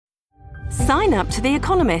Sign up to The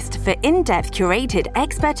Economist for in-depth curated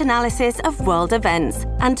expert analysis of world events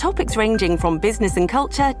and topics ranging from business and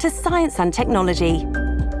culture to science and technology.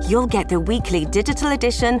 You'll get the weekly digital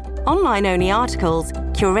edition, online-only articles,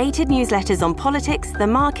 curated newsletters on politics, the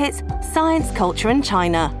markets, science, culture and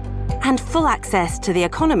China, and full access to The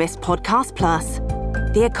Economist Podcast Plus.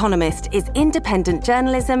 The Economist is independent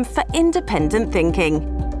journalism for independent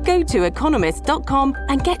thinking. Go to economist.com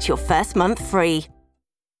and get your first month free.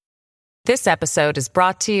 This episode is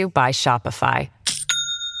brought to you by Shopify.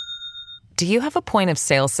 Do you have a point of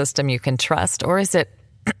sale system you can trust, or is it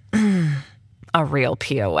a real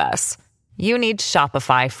POS? You need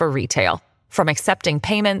Shopify for retail. From accepting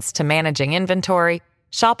payments to managing inventory,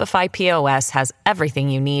 Shopify POS has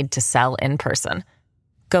everything you need to sell in person.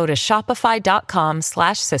 Go to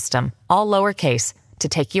shopify.com/system, all lowercase, to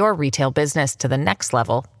take your retail business to the next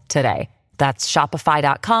level today. That's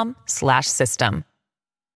shopify.com/system.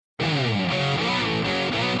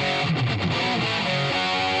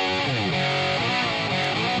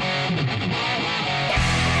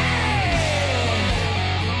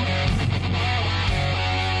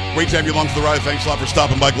 Great to have you along for the ride. Thanks a lot for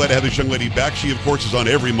stopping by. Glad to have this young lady back. She, of course, is on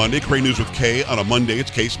every Monday. Cray News with Kay on a Monday.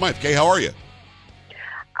 It's Kay Smythe. Kay, how are you?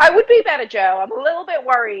 I would be better, Joe. I'm a little bit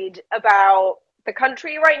worried about the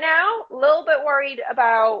country right now. A little bit worried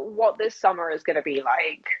about what this summer is going to be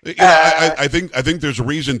like. I think there's a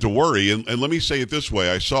reason to worry. And let me say it this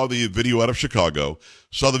way. I saw the video out of Chicago,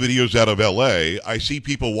 saw the videos out of L.A. I see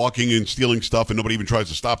people walking in, stealing stuff, and nobody even tries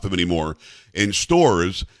to stop them anymore in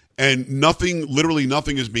stores. And literally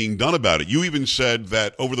nothing is being done about it. You even said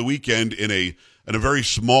that over the weekend in a very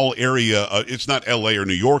small area, it's not L.A. or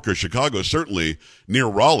New York or Chicago, certainly near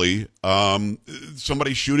Raleigh,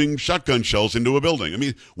 somebody shooting shotgun shells into a building. I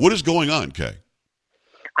mean, what is going on, Kay?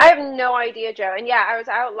 I have no idea, Joe. And yeah, I was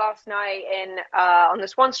out last night on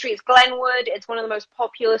this one street. It's Glenwood. It's one of the most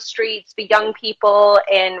popular streets for young people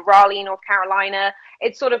in Raleigh, North Carolina.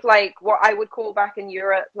 It's sort of like what I would call back in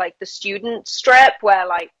Europe, like the student strip, where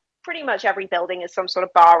like pretty much every building is some sort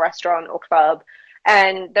of bar, restaurant, or club.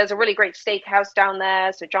 And there's a really great steakhouse down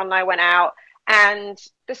there. So John and I went out, and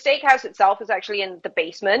the steakhouse itself is actually in the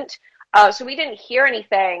basement. So we didn't hear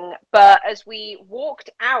anything. But as we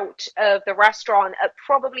walked out of the restaurant at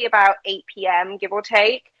probably about 8 p.m., give or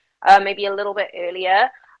take, maybe a little bit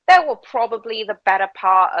earlier, there were probably the better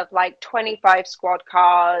part of like 25 squad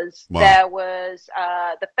cars. Wow. There was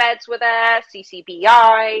the feds were there,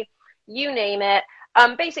 CCBI, you name it.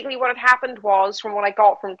 Basically what had happened was, from what I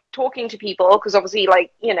got from talking to people, because obviously,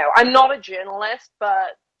 like, you know, I'm not a journalist,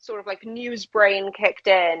 but sort of like news brain kicked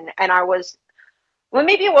in, and well,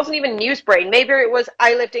 maybe it wasn't even news brain. Maybe it was,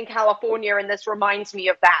 I lived in California and this reminds me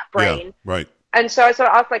of that brain. Yeah, right. And so I sort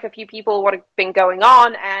of asked like a few people what had been going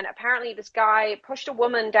on, and apparently this guy pushed a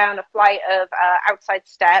woman down a flight of outside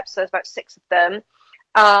steps. So there's about 6 of them.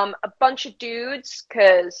 A bunch of dudes,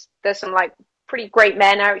 because there's some like pretty great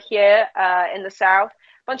men out here in the South.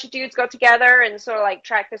 A bunch of dudes got together and sort of like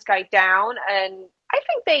tracked this guy down, and I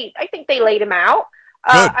think they laid him out.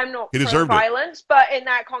 I'm not pro violence, but in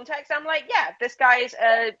that context, I'm like, yeah, this guy's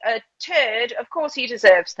a turd. Of course, he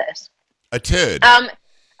deserves this. A turd. A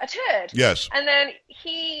turd. Yes. And then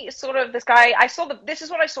this guy, this is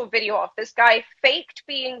what I saw video of. This guy faked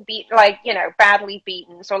being badly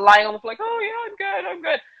beaten. So lying on the floor, like, oh yeah, I'm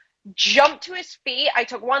good. Jumped to his feet. I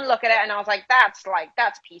took one look at it and I was like, that's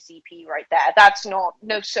PCP right there.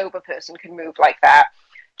 No sober person can move like that.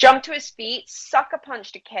 Jumped to his feet, sucker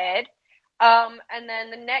punched a kid. And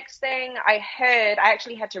then the next thing I heard, I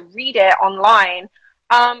actually had to read it online,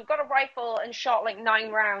 got a rifle and shot like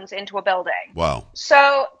 9 rounds into a building. Wow.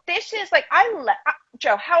 So this is like,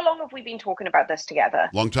 Joe, how long have we been talking about this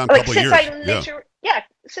together? Long time, couple of years.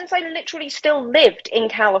 Since I literally still lived in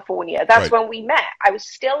California. That's right. When we met. I was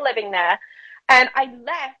still living there. And I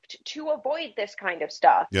left to avoid this kind of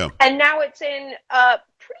stuff. Yeah. And now it's in a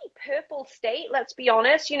pretty purple state, let's be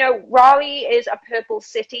honest. You know, Raleigh is a purple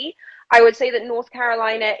city. I would say that North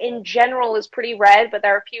Carolina in general is pretty red, but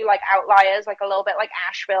there are a few like outliers, like a little bit like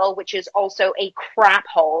Asheville, which is also a crap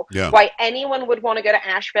hole. Yeah. Why anyone would want to go to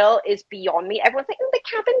Asheville is beyond me. Everyone's like, oh, the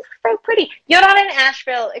cabin's so pretty. You're not in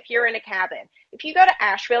Asheville if you're in a cabin. If you go to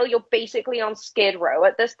Asheville, you're basically on Skid Row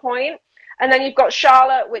at this point. And then you've got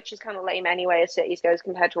Charlotte, which is kind of lame anyway as cities goes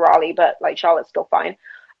compared to Raleigh, but like Charlotte's still fine.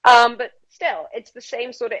 But still, it's the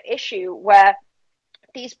same sort of issue where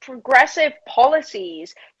these progressive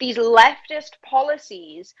policies, these leftist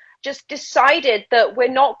policies, just decided that we're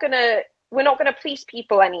not gonna police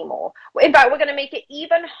people anymore. In fact, we're gonna make it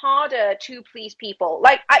even harder to police people.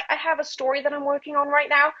 Like I have a story that I'm working on right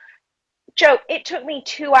now. Joe, it took me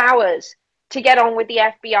 2 hours to get on with the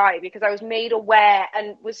FBI because I was made aware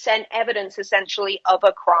and was sent evidence essentially of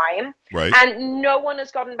a crime. Right. And no one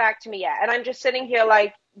has gotten back to me yet. And I'm just sitting here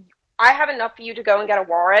like, I have enough for you to go and get a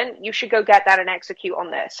warrant. You should go get that and execute on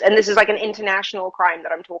this. And this is like an international crime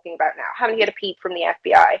that I'm talking about now. Haven't get a peep from the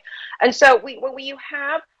FBI. And so when you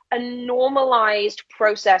have a normalized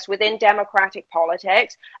process within democratic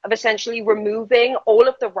politics of essentially removing all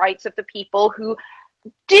of the rights of the people who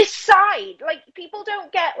decide, like, people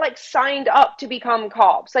don't get like signed up to become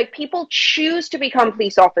cops. Like, people choose to become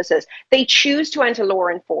police officers. They choose to enter law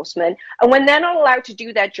enforcement. And when they're not allowed to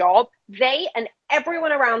do their job, they and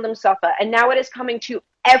everyone around them suffer. And now it is coming to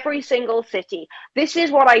every single city. This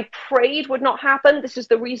is what I prayed would not happen. This is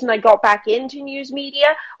the reason I got back into news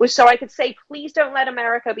media, was so I could say, please don't let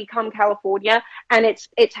America become California. And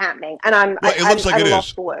it's happening. And it looks like it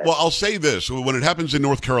is. Well, I'll say this. When it happens in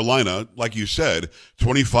North Carolina, like you said,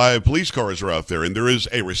 25 police cars are out there and there is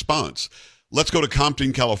a response. Let's go to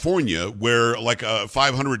Compton, California, where like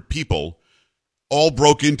 500 people all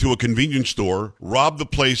broke into a convenience store, robbed the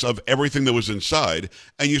place of everything that was inside,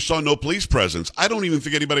 and you saw no police presence. I don't even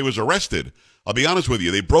think anybody was arrested. I'll be honest with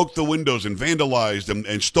you. They broke the windows and vandalized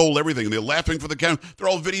and stole everything. And they're laughing for the camera. They're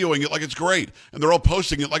all videoing it like it's great. And they're all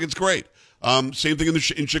posting it like it's great. Same thing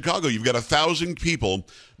in Chicago. You've got 1,000 people,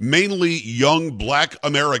 mainly young black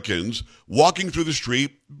Americans, walking through the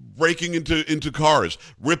street, breaking into cars,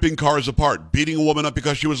 ripping cars apart, beating a woman up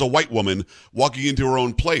because she was a white woman walking into her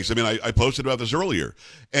own place. I mean, I posted about this earlier.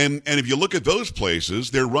 And if you look at those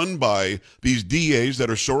places, they're run by these DAs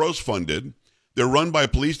that are Soros funded. They're run by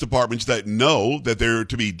police departments that know that they're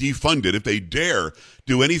to be defunded if they dare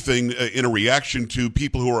do anything in a reaction to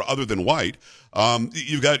people who are other than white.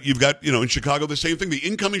 You've got in Chicago the same thing. The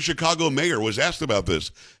incoming Chicago mayor was asked about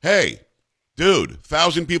this. Hey, dude,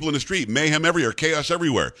 1,000 people in the street, mayhem everywhere, chaos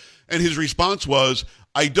everywhere. And his response was,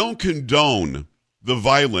 I don't condone the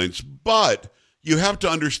violence, but you have to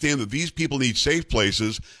understand that these people need safe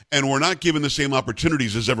places and we're not given the same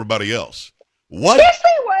opportunities as everybody else. What? Yes,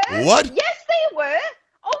 they were. What? Yes, they were.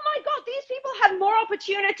 Oh my God, these people had more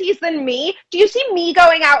opportunities than me. Do you see me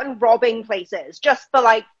going out and robbing places just for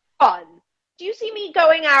like fun? Do you see me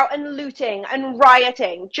going out and looting and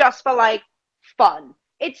rioting just for like fun?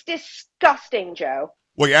 It's disgusting, Joe.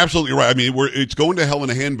 Well, you're absolutely right. I mean, it's going to hell in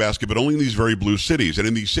a handbasket, but only in these very blue cities. And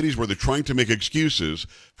in these cities where they're trying to make excuses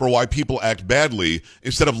for why people act badly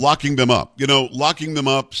instead of locking them up. You know, locking them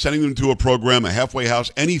up, sending them to a program, a halfway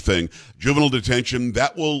house, anything, juvenile detention,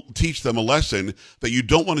 that will teach them a lesson that you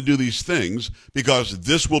don't want to do these things because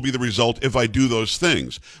this will be the result if I do those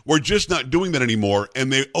things. We're just not doing that anymore,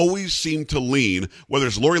 and they always seem to lean, whether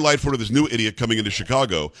it's Lori Lightfoot or this new idiot coming into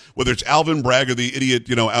Chicago, whether it's Alvin Bragg or the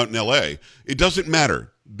idiot, out in L.A., it doesn't matter.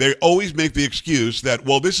 They always make the excuse that,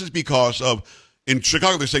 well, this is because of, in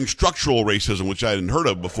Chicago, they're saying structural racism, which I hadn't heard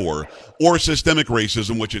of before, or systemic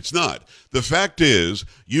racism, which it's not. The fact is,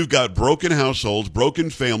 you've got broken households, broken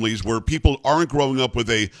families where people aren't growing up with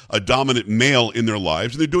a dominant male in their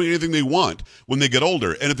lives, and they're doing anything they want when they get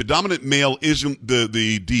older. And if the dominant male isn't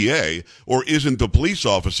the DA or isn't the police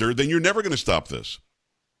officer, then you're never going to stop this.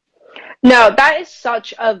 No, that is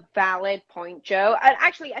such a valid point, Joe. And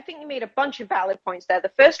actually, I think you made a bunch of valid points there. The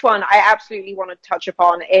first one I absolutely want to touch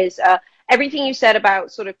upon is everything you said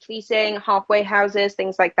about sort of policing, halfway houses,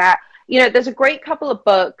 things like that. There's a great couple of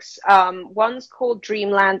books. One's called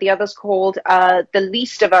Dreamland. The other's called The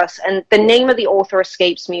Least of Us. And the name of the author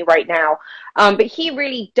escapes me right now. But he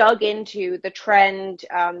really dug into the trend,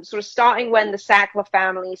 sort of starting when the Sackler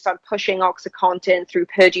family started pushing OxyContin through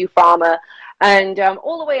Purdue Pharma, and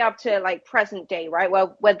all the way up to like present day, right?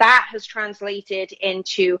 Where that has translated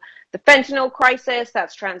into the fentanyl crisis,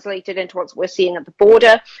 that's translated into what we're seeing at the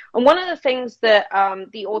border. And one of the things that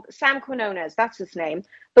the author, Sam Quinones, that's his name,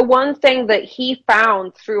 the one thing that he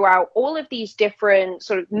found throughout all of these different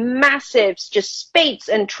sort of massive just spates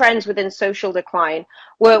and trends within social decline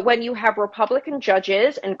were when you have Republican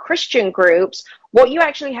judges and Christian groups, what you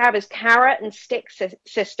actually have is carrot and stick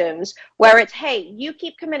systems where it's, hey, you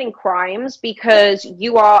keep committing crimes because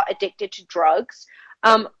you are addicted to drugs.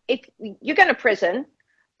 If you're going to prison,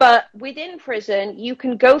 but within prison, you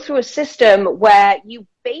can go through a system where you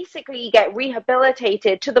basically get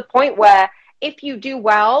rehabilitated to the point where if you do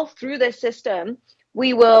well through this system,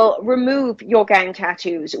 we will remove your gang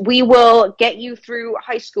tattoos. We will get you through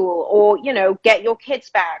high school or, get your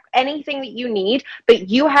kids back, anything that you need. But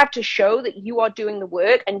you have to show that you are doing the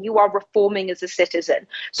work and you are reforming as a citizen.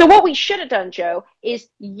 So what we should have done, Joe, is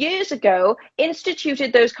years ago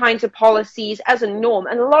instituted those kinds of policies as a norm.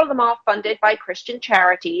 And a lot of them are funded by Christian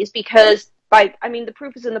charities because the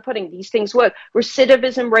proof is in the pudding. These things work.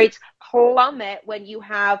 Recidivism rates plummet when you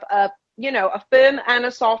have a a firm and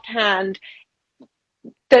a soft hand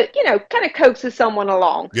that, kind of coaxes someone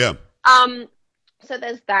along. Yeah. So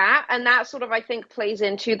there's that, and that sort of, I think, plays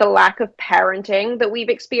into the lack of parenting that we've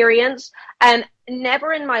experienced. And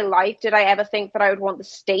never in my life did I ever think that I would want the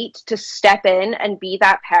state to step in and be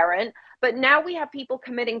that parent. But now we have people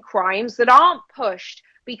committing crimes that aren't pushed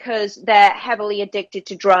because they're heavily addicted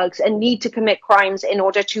to drugs and need to commit crimes in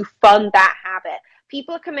order to fund that habit.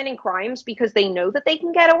 People are committing crimes because they know that they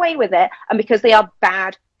can get away with it and because they are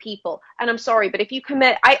bad people. And I'm sorry, but if you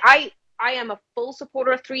commit, I am a full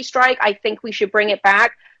supporter of three strike. I think we should bring it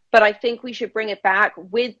back, but I think we should bring it back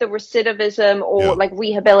with the recidivism or like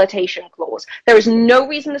rehabilitation clause. There is no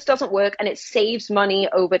reason this doesn't work, and it saves money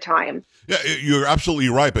over time. Yeah, you're absolutely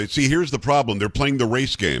right. But see, here's the problem. They're playing the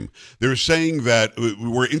race game. They're saying that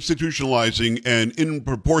we're institutionalizing an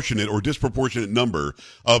disproportionate number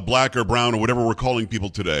of black or brown or whatever we're calling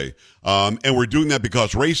people today. And we're doing that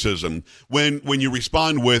because racism. When you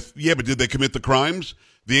respond with, yeah, but did they commit the crimes?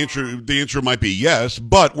 The answer might be yes,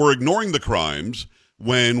 but we're ignoring the crimes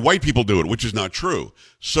when white people do it, which is not true.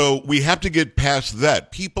 So we have to get past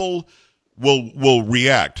that. People will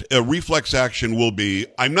react. A reflex action will be,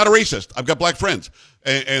 I'm not a racist. I've got black friends.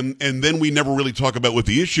 And then we never really talk about what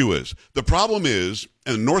the issue is. The problem is,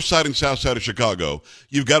 in the north side and south side of Chicago,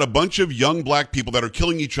 you've got a bunch of young black people that are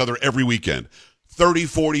killing each other every weekend. 30,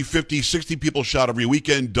 40, 50, 60 people shot every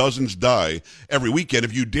weekend, dozens die every weekend.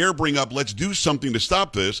 If you dare bring up, let's do something to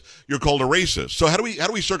stop this, you're called a racist. So how do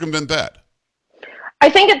we circumvent that? I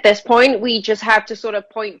think at this point, we just have to sort of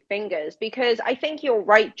point fingers, because I think you're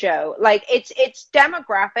right, Joe. Like, it's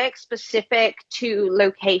demographic specific to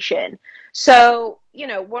location. So,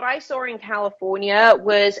 what I saw in California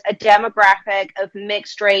was a demographic of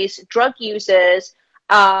mixed race drug users,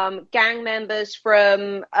 gang members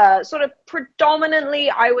from sort of predominantly,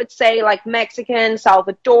 I would say, like Mexican,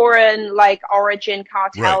 Salvadoran, like origin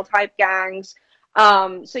cartel type gangs.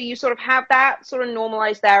 So you sort of have that sort of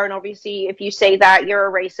normalized there. And obviously, if you say that, you're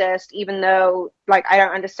a racist, even though, like, I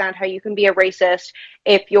don't understand how you can be a racist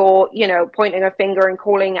if you're, pointing a finger and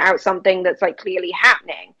calling out something that's like clearly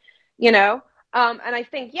happening, and I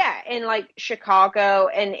think, in like Chicago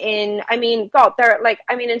and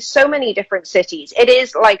in so many different cities, it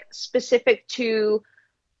is like specific to,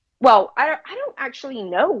 well, I don't actually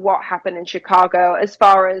know what happened in Chicago as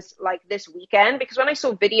far as like this weekend, because when I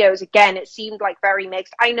saw videos, again, it seemed like very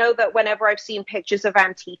mixed. I know that whenever I've seen pictures of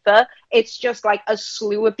Antifa, it's just like a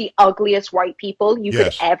slew of the ugliest white people you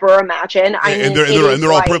could ever imagine.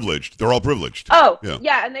 They're all privileged. They're all privileged. Oh,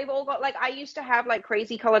 yeah. And they've all got, like, I used to have like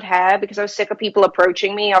crazy colored hair because I was sick of people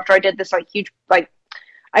approaching me after I did this like huge, like,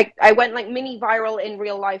 I went like mini viral in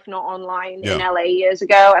real life, not online, in LA years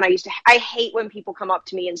ago. And I hate when people come up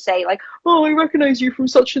to me and say like, oh, I recognize you from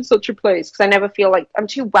such and such a place. Because I never feel like, I'm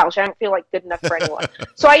too Welsh. I don't feel like good enough for anyone.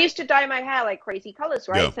 So I used to dye my hair like crazy colors,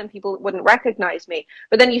 right? Yeah. Some people wouldn't recognize me.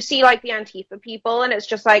 But then you see like the Antifa people and it's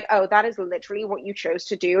just like, oh, that is literally what you chose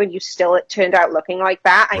to do. And it turned out looking like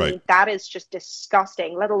that. I mean, that is just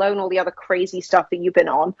disgusting, let alone all the other crazy stuff that you've been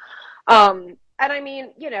on. And I mean,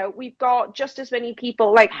 we've got just as many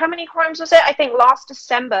people, like, how many crimes was it? I think last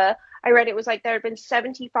December, I read it was like there had been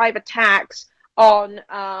 75 attacks on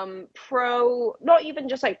not even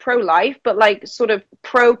just like pro-life, but like sort of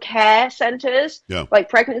pro-care centers, like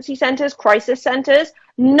pregnancy centers, crisis centers.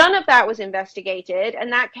 None of that was investigated.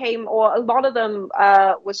 And that or a lot of them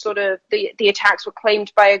was sort of, the attacks were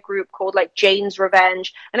claimed by a group called like Jane's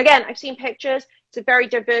Revenge. And again, I've seen pictures. It's a very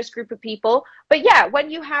diverse group of people. But yeah,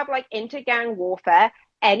 when you have like inter-gang warfare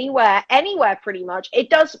anywhere pretty much, it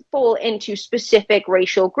does fall into specific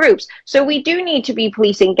racial groups. So we do need to be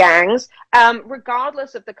policing gangs,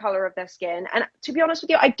 regardless of the color of their skin. And to be honest with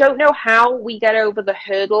you, I don't know how we get over the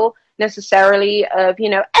hurdle necessarily of,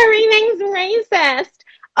 everything's racist,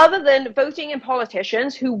 other than voting in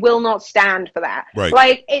politicians who will not stand for that. Right.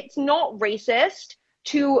 Like, it's not racist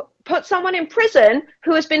to put someone in prison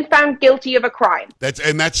who has been found guilty of a crime. That's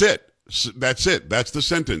it. That's it. That's the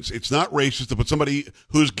sentence. It's not racist to put somebody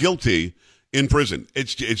who's guilty in prison.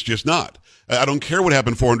 It's just not. I don't care what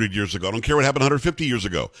happened 400 years ago. I don't care what happened 150 years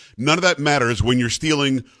ago. None of that matters when you're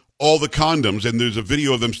stealing all the condoms, and there's a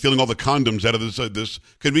video of them stealing all the condoms out of this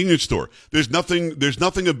convenience store. There's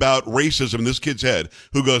nothing about racism in this kid's head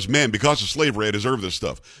who goes, man, because of slavery, I deserve this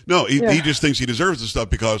stuff. No, he just thinks he deserves this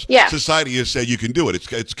stuff because society has said you can do it.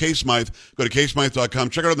 It's Kay Smythe. Go to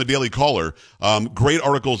kaysmythe.com. Check it out on the Daily Caller. Great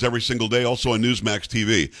articles every single day, also on Newsmax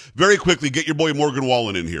TV. Very quickly, get your boy Morgan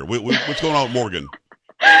Wallen in here. What's going on with Morgan?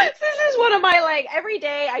 This is one of my, like, every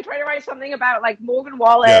day I try to write something about like Morgan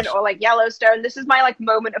Wallen or like Yellowstone. This is my like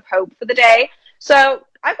moment of hope for the day. So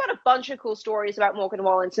I've got a bunch of cool stories about Morgan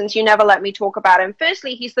Wallen since you never let me talk about him.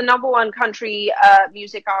 Firstly, he's the #1 country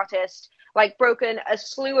music artist, like broken a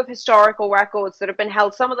slew of historical records that have been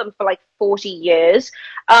held, some of them for like 40 years.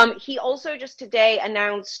 He also just today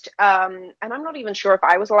announced, and I'm not even sure if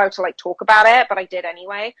I was allowed to like talk about it, but I did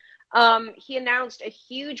anyway. He announced a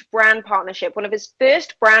huge brand partnership, one of his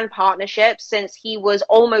first brand partnerships since he was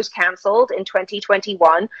almost canceled in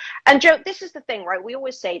 2021. And Joe, this is the thing, right? We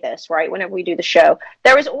always say this, right? Whenever we do the show,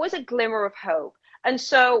 there is always a glimmer of hope. And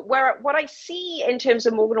so what I see in terms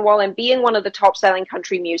of Morgan Wallen being one of the top selling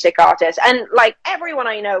country music artists, and like everyone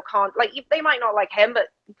I know can't, like, they might not like him, but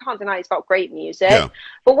you can't deny he's got great music. Yeah.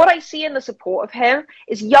 But what I see in the support of him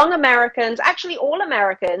is young Americans, actually all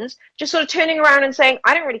Americans, just sort of turning around and saying,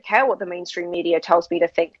 I don't really care what the mainstream media tells me to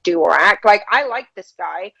think, do, or act. Like, I like this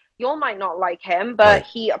guy. You all might not like him, but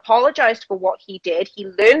he apologized for what he did. He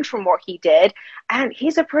learned from what he did, and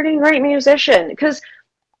he's a pretty great musician. Because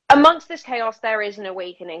amongst this chaos, there is an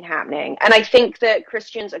awakening happening. And I think that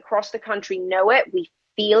Christians across the country know it. We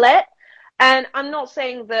feel it. And I'm not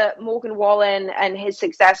saying that Morgan Wallen and his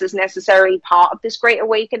success is necessarily part of this great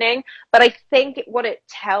awakening, but I think what it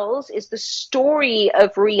tells is the story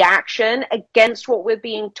of reaction against what we're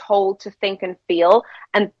being told to think and feel.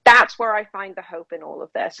 And that's where I find the hope in all of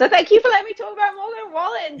this. So thank you for letting me talk about Morgan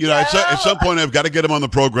Wallen. You know, at some point, I've got to get him on the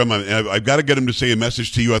program. I've got to get him to say a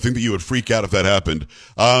message to you. I think that you would freak out if that happened.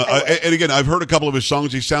 And again, I've heard a couple of his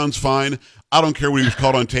songs. He sounds fine. I don't care what he was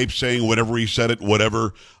caught on tape saying, whatever he said it,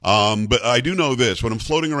 whatever. But I do know this. When I'm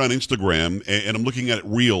floating around Instagram and I'm looking at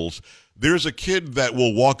Reels, there's a kid that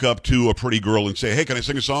will walk up to a pretty girl and say, hey, can I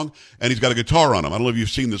sing a song? And he's got a guitar on him. I don't know if you've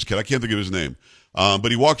seen this kid. I can't think of his name.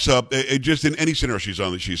 But he walks up, just in any scenario.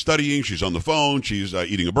 She's studying, she's on the phone, she's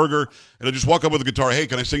eating a burger, and he'll just walk up with a guitar. Hey,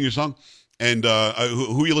 can I sing you a song? And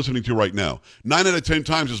who are you listening to right now? 9 out of 10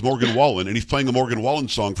 times is Morgan Wallen, and he's playing a Morgan Wallen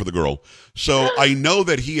song for the girl. So I know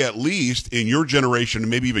that he, at least in your generation,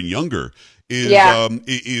 maybe even younger,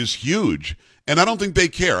 is huge. And I don't think they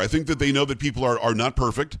care. I think that they know that people are not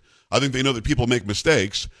perfect. I think they know that people make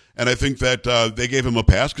mistakes. And I think that they gave him a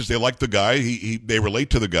pass because they like the guy. They relate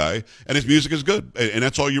to the guy, and his music is good. And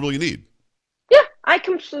that's all you really need. Yeah, I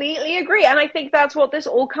completely agree. And I think that's what this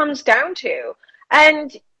all comes down to.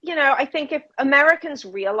 And you know, I think if Americans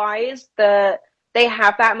realize that they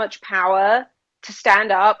have that much power to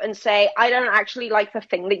stand up and say, I don't actually like the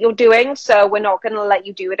thing that you're doing, so we're not going to let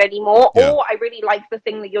you do it anymore. Yeah. Or I really like the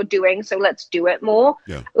thing that you're doing, so let's do it more.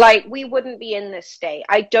 Yeah. Like, we wouldn't be in this state.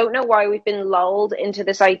 I don't know why we've been lulled into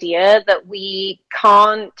this idea that we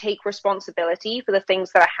can't take responsibility for the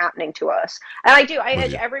things that are happening to us. And I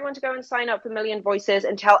urge everyone to go and sign up for Million Voices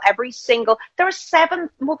and tell there are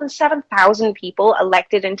more than 7,000 people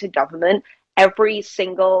elected into government every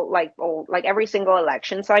single every single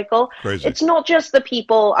election cycle. Crazy. It's not just the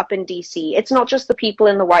people up in DC. It's not just the people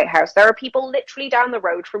in the White House. There are people literally down the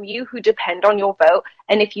road from you who depend on your vote.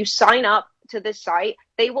 And if you sign up to this site,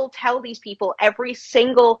 they will tell these people every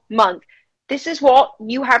single month, this is what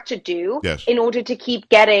you have to do in order to keep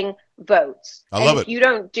getting votes. I love it. If you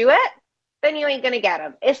don't do it, then you ain't going to get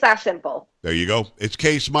them. It's that simple. There you go. It's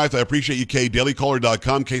Kay Smythe. I appreciate you, Kay.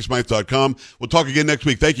 DailyCaller.com, KaySmythe.com. We'll talk again next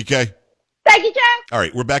week. Thank you, Kay. Thank you, Joe. All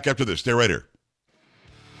right, we're back after this. Stay right here.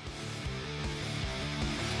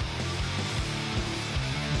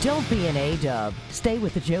 Don't be an A-dub. Stay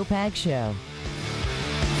with the Joe Pags Show.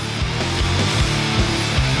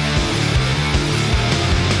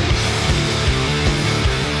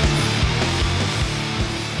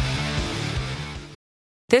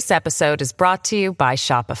 This episode is brought to you by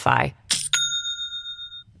Shopify.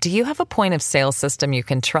 Do you have a point of sale system you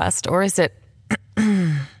can trust, or is it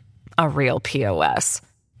a real POS?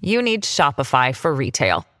 You need Shopify for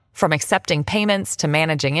retail. From accepting payments to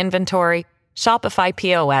managing inventory, Shopify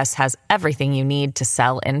POS has everything you need to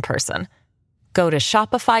sell in person. Go to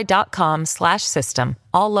shopify.com/system,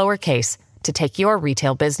 all lowercase, to take your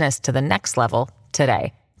retail business to the next level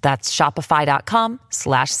today. That's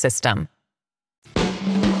shopify.com/system.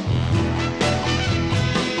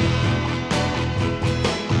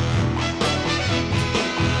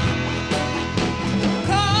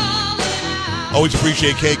 Always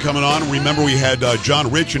appreciate Kay coming on. Remember, we had John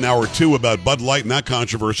Rich in hour 2 about Bud Light and that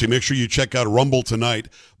controversy. Make sure you check out Rumble tonight.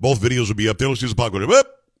 Both videos will be up there. Let's do some pop.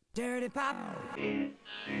 Dirty pop.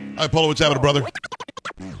 Hi, Polo. What's happening, brother?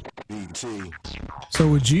 So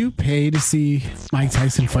would you pay to see Mike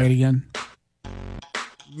Tyson fight again?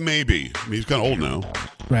 Maybe. I mean, he's kind of old now.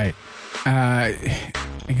 Right. I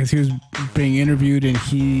guess he was being interviewed, and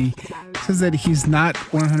he says that he's not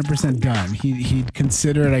 100% done. He'd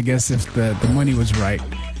consider it, I guess, if the money was right.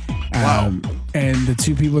 Wow. And the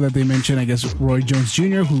two people that they mentioned, I guess, Roy Jones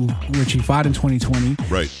Jr., which he fought in 2020.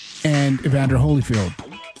 Right. And Evander Holyfield.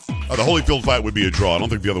 The Holyfield fight would be a draw. I don't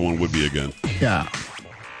think the other one would be again. Yeah.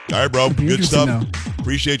 All right, bro. Good stuff. Now.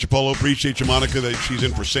 Appreciate you, Polo. Appreciate you, Monica, that she's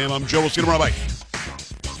in for Sam. I'm Joe. We'll see you tomorrow. Bye.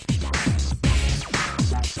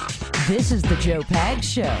 This is the Joe Pags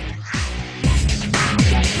Show.